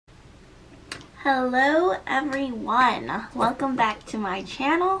Hello everyone, welcome back to my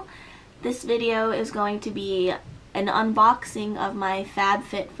channel. This video is going to be an unboxing of my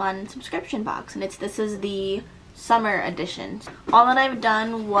FABFITFUN subscription box, and this is the summer edition. All that I've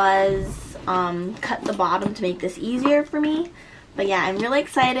done was cut the bottom to make this easier for me. But yeah, I'm really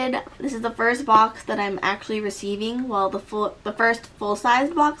excited. This is the first box that I'm actually receiving. Well, the first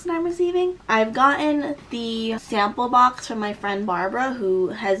full-size box that I'm receiving. I've gotten the sample box from my friend Barbara, who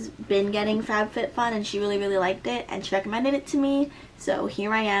has been getting FABFITFUN, and she really liked it, and she recommended it to me. So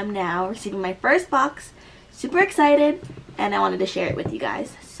here I am now receiving my first box. Super excited, and I wanted to share it with you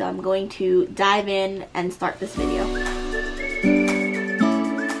guys. So I'm going to dive in and start this video.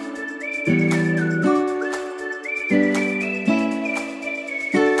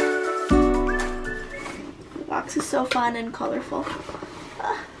 Box is so fun and colorful.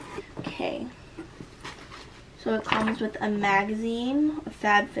 Okay, so it comes with a magazine, a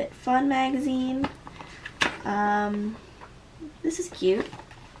FABFITFUN magazine. This is cute.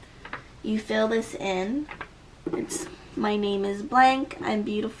 You fill this in. It's my name is blank. I'm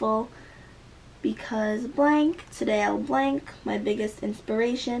beautiful because blank. Today I'll blank. My biggest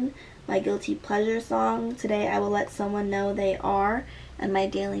inspiration. My guilty pleasure song. Today I will let someone know they are. And my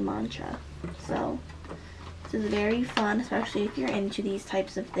daily mantra. So this is very fun, especially if you're into these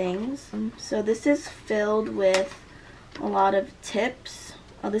types of things. So this is filled with a lot of tips.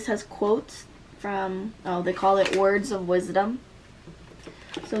 Oh, this has quotes from, they call it words of wisdom.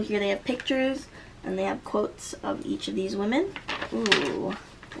 So here they have pictures and they have quotes of each of these women. Ooh,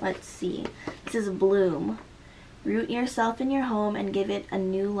 let's see. This is Bloom. Root yourself in your home and give it a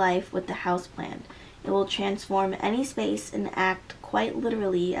new life with the houseplant. It will transform any space and act quite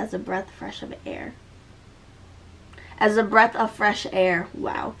literally as a breath fresh of air. As a breath of fresh air.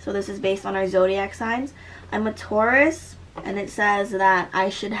 Wow. So this is based on our zodiac signs. I'm a Taurus, and it says that I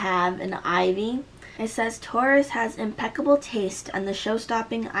should have an ivy. It says Taurus has impeccable taste, and the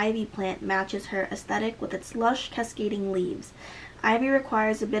show-stopping ivy plant matches her aesthetic with its lush, cascading leaves. Ivy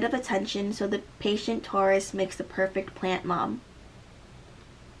requires a bit of attention, so the patient Taurus makes the perfect plant mom.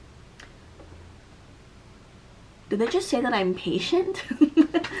 Did they just say that I'm patient?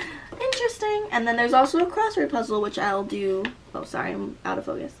 Interesting. And then there's also a crossword puzzle, which I'll do. Oh, sorry, I'm out of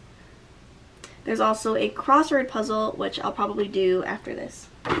focus. There's also a crossword puzzle, which I'll probably do after this.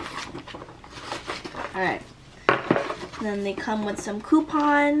 Alright. Then they come with some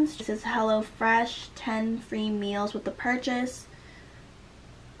coupons. This is HelloFresh, 10 free meals with the purchase.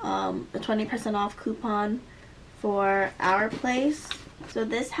 A 20% off coupon for our place. So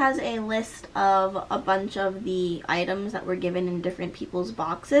this has a list of a bunch of the items that were given in different people's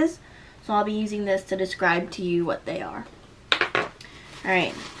boxes. So I'll be using this to describe to you what they are.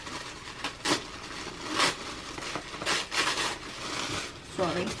 Alright.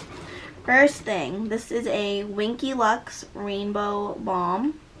 Sorry. First thing, this is a Winky Lux Rainbow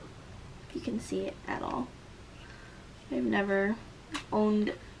Balm. If you can see it at all. I've never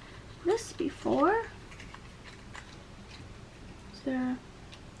owned this before. It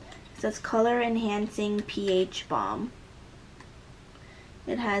says color enhancing pH balm.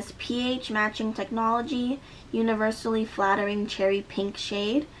 It has pH matching technology, universally flattering cherry pink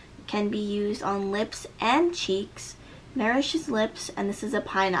shade, can be used on lips and cheeks, nourishes lips, and this is a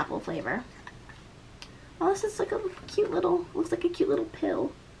pineapple flavor. Oh, this is like a cute little, looks like a cute little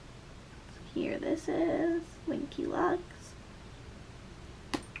pill. Here this is, Winky Lux.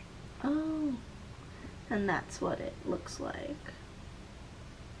 Oh, and that's what it looks like.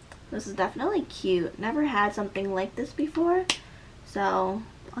 This is definitely cute. Never had something like this before, so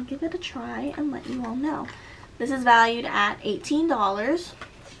I'll give it a try and let you all know. This is valued at $18,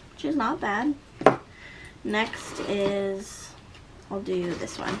 which is not bad. Next is, I'll do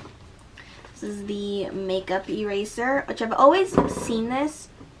this one. This is the makeup eraser, which I've always seen this.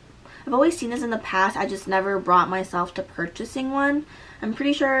 I've always seen this in the past. I just never brought myself to purchasing one. I'm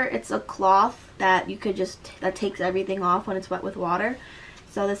pretty sure it's a cloth that you could that takes everything off when it's wet with water.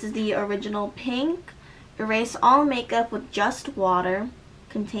 So this is the original pink. Erase all makeup with just water.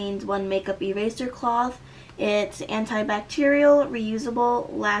 Contains 1 makeup eraser cloth. It's antibacterial, reusable,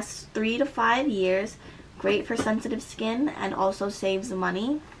 lasts 3 to 5 years. Great for sensitive skin and also saves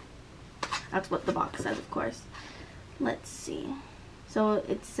money. That's what the box says, of course. Let's see. So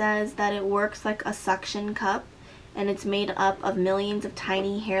it says that it works like a suction cup, and it's made up of millions of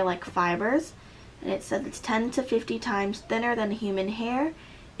tiny hair-like fibers. And it says it's 10 to 50 times thinner than human hair.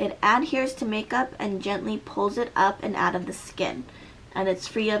 It adheres to makeup and gently pulls it up and out of the skin. And it's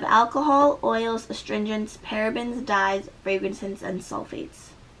free of alcohol, oils, astringents, parabens, dyes, fragrances, and sulfates.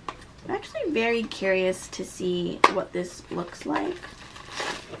 I'm actually very curious to see what this looks like.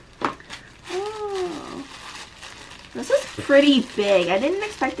 This is pretty big. I didn't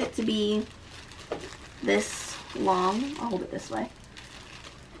expect it to be this long. I'll hold it this way.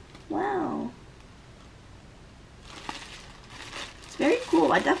 Wow. It's very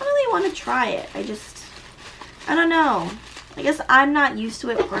cool. I definitely want to try it. I don't know. I guess I'm not used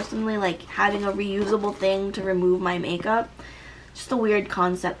to it personally, like having a reusable thing to remove my makeup. Just a weird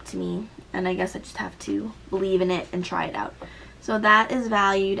concept to me. And I guess I just have to believe in it and try it out. So that is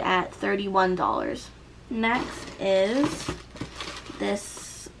valued at $31. Next is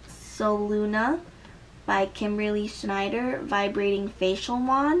this Soluna by Kimberly Schneider Vibrating Facial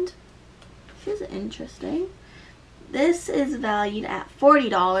Wand. This is interesting. This is valued at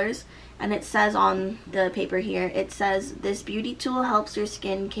 $40, and it says on the paper here, it says, this beauty tool helps your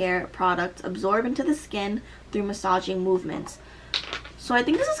skincare products absorb into the skin through massaging movements. So I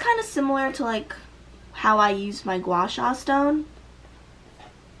think this is kind of similar to like how I use my gua sha stone,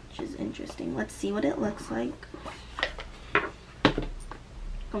 which is interesting. Let's see what it looks like.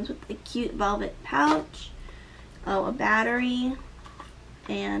 Comes with a cute velvet pouch, oh, a battery,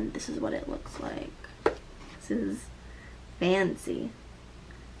 and this is what it looks like. This is fancy.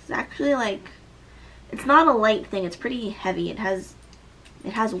 It's actually like, it's not a light thing, it's pretty heavy. It has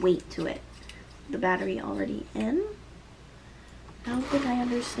weight to it. The battery already in. I don't think I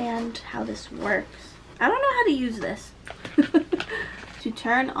understand how this works. I don't know how to use this. To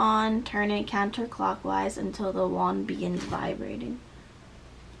turn on, turn it counterclockwise until the wand begins vibrating.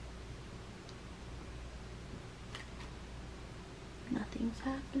 Nothing's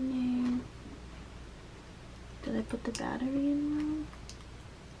happening. Did I put the battery in wrong?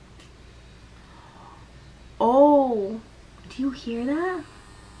 Oh, do you hear that?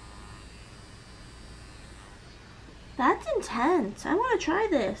 That's intense. I want to try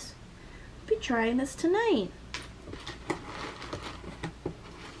this. I'll be trying this tonight.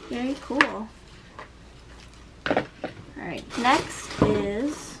 Very cool. Alright, next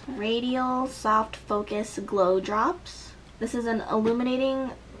is Radial Soft Focus Glow Drops. This is an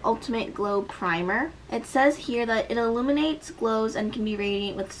illuminating ultimate glow primer. It says here that it illuminates, glows, and can be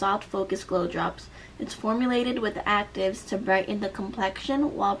radiant with soft focus glow drops. It's formulated with actives to brighten the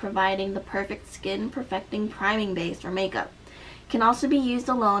complexion while providing the perfect skin perfecting priming base for makeup. It can also be used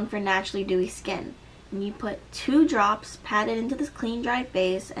alone for naturally dewy skin. And you put 2 drops, pat it into this clean dry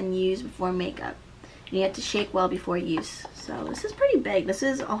face, and use before makeup. And you have to shake well before use. So this is pretty big. This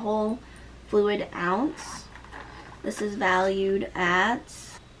is a whole fluid ounce. This is valued at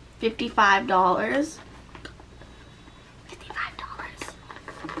 $55.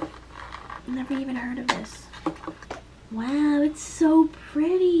 Never even heard of this. Wow, it's so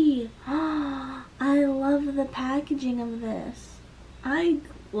pretty. I love the packaging of this. I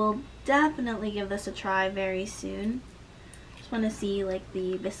will definitely give this a try very soon. Just want to see like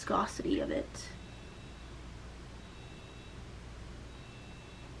the viscosity of it.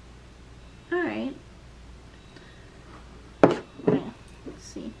 Alright. Let's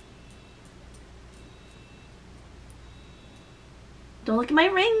see. Don't look at my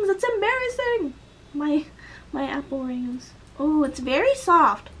rings, it's embarrassing. My Apple rings. Oh, it's very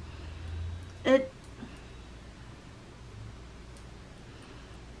soft.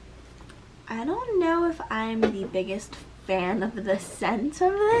 I don't know if I'm the biggest fan of the scent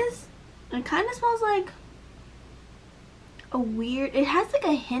of this. It kind of smells like a weird, it has like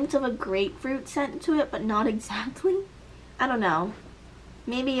a hint of a grapefruit scent to it, but not exactly. I don't know.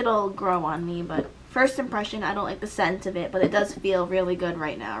 Maybe it'll grow on me, but first impression, I don't like the scent of it, but it does feel really good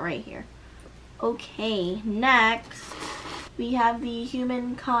right now, right here. Okay, next we have the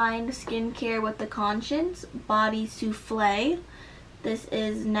Humankind Skincare with the Conscience Body Souffle. This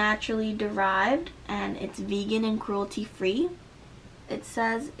is naturally derived and it's vegan and cruelty free. It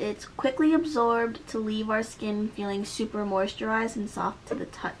says it's quickly absorbed to leave our skin feeling super moisturized and soft to the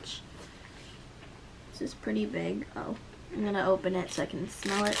touch. This is pretty big. Oh, I'm gonna open it so I can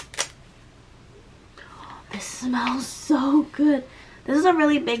smell it. This smells so good. This is a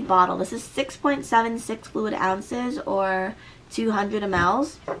really big bottle. This is 6.76 fluid ounces or 200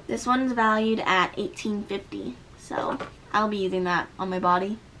 mLs. This one's valued at $18.50. So I'll be using that on my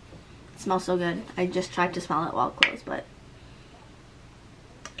body. It smells so good. I just tried to smell it while closed, but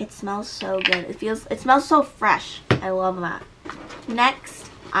it smells so good. It smells so fresh. I love that. Next,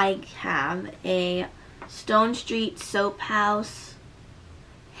 I have a Stone Street Soap House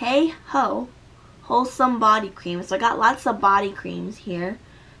Hey Ho Wholesome Body Cream. So I got lots of body creams here.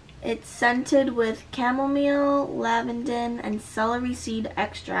 It's scented with chamomile, lavender, and celery seed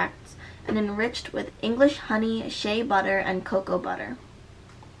extracts and enriched with English honey, shea butter, and cocoa butter.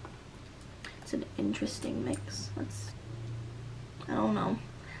 It's an interesting mix. I don't know.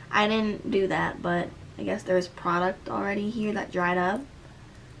 I didn't do that, but I guess there's product already here that dried up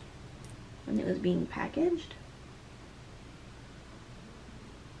when it was being packaged.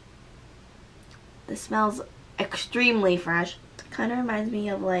 This smells extremely fresh. Kind of reminds me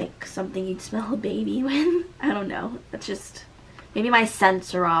of like something you'd smell a baby with. I don't know. It's just, maybe my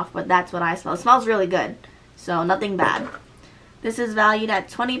scents are off, but that's what I smell. It smells really good, so nothing bad. This is valued at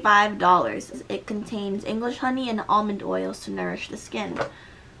 $25. It contains English honey and almond oils to nourish the skin.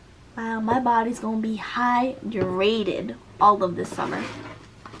 Wow, my body's gonna be hydrated all of this summer.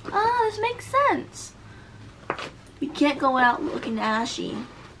 Ah, this makes sense. We can't go out looking ashy.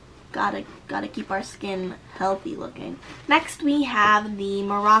 Gotta keep our skin healthy looking. Next we have the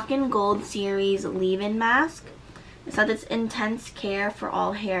Moroccan Gold Series Leave-In Mask. It says it's intense care for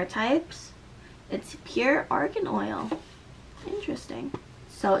all hair types. It's pure argan oil. Interesting.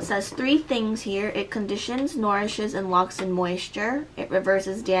 So it says 3 things here. It conditions, nourishes, and locks in moisture. It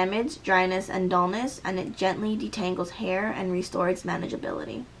reverses damage, dryness, and dullness, and it gently detangles hair and restores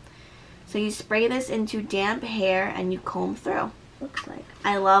manageability. So you spray this into damp hair and you comb through. Looks like.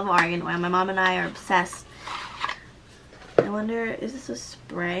 I love argan oil. My mom and I are obsessed. I wonder, is this a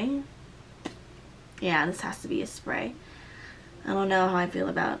spray? Yeah, this has to be a spray. I don't know how I feel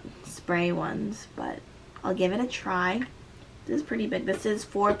about spray ones, but I'll give it a try. This is pretty big. This is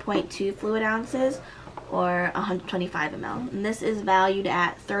 4.2 fluid ounces or 125 ml. And this is valued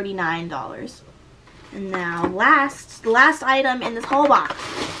at $39. And now the last item in this whole box.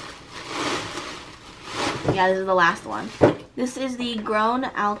 Yeah, this is the last one. This is the Grown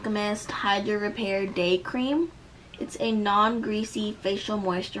Alchemist Hydra Repair Day Cream. It's a non-greasy facial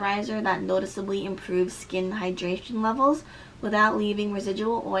moisturizer that noticeably improves skin hydration levels without leaving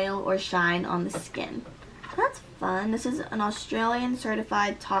residual oil or shine on the skin. That's fun. This is an Australian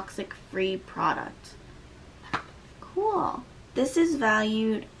certified toxic-free product. Cool. This is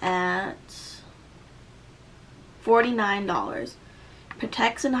valued at $49.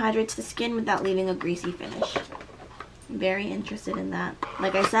 Protects and hydrates the skin without leaving a greasy finish. I'm very interested in that.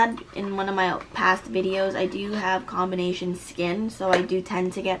 Like I said in one of my past videos, I do have combination skin, so I do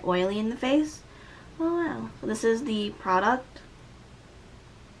tend to get oily in the face. Oh wow. So this is the product.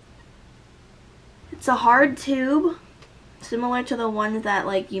 It's a hard tube, similar to the ones that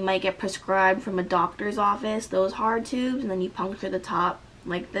like you might get prescribed from a doctor's office, those hard tubes, and then you puncture the top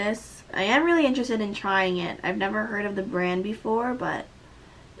like this. I am really interested in trying it. I've never heard of the brand before, but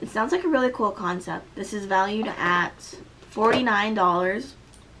it sounds like a really cool concept. This is valued at $49. This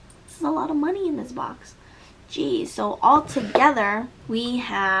is a lot of money in this box. Geez, so all together we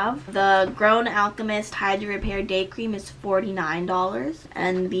have the Grown Alchemist Hydra Repair Day Cream is $49,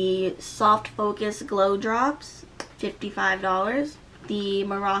 and the Soft Focus Glow Drops $55. The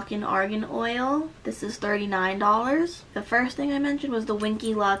Moroccan Argan Oil, this is $39. The first thing I mentioned was the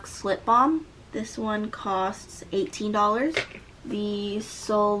Winky Lux Lip Balm. This one costs $18. The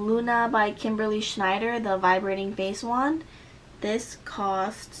Soluna by Kimberly Schneider, the Vibrating Face Wand. This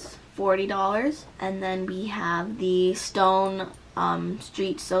costs $40. And then we have the Stone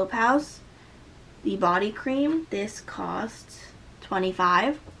Street Soap House, the body cream. This costs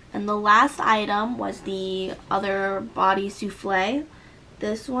 $25. And the last item was the other body souffle.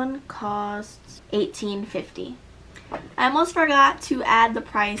 This one costs $18.50. I almost forgot to add the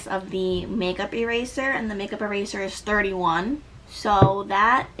price of the makeup eraser, and the makeup eraser is $31. So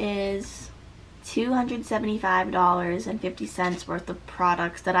that is $275.50 worth of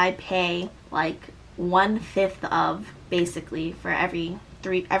products that I pay like 1/5 of basically for every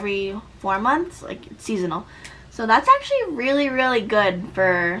 4 months. Like it's seasonal. So that's actually really good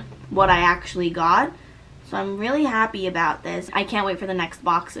for what I actually got. So I'm really happy about this. I can't wait for the next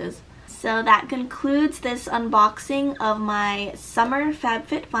boxes. So that concludes this unboxing of my summer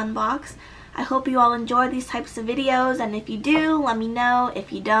FabFitFun box. I hope you all enjoy these types of videos, and if you do, let me know.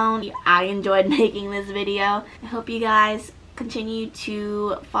 If you don't, I enjoyed making this video. I hope you guys continue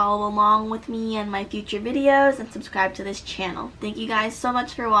to follow along with me and my future videos and subscribe to this channel. Thank you guys so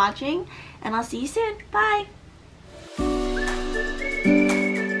much for watching, and I'll see you soon. Bye!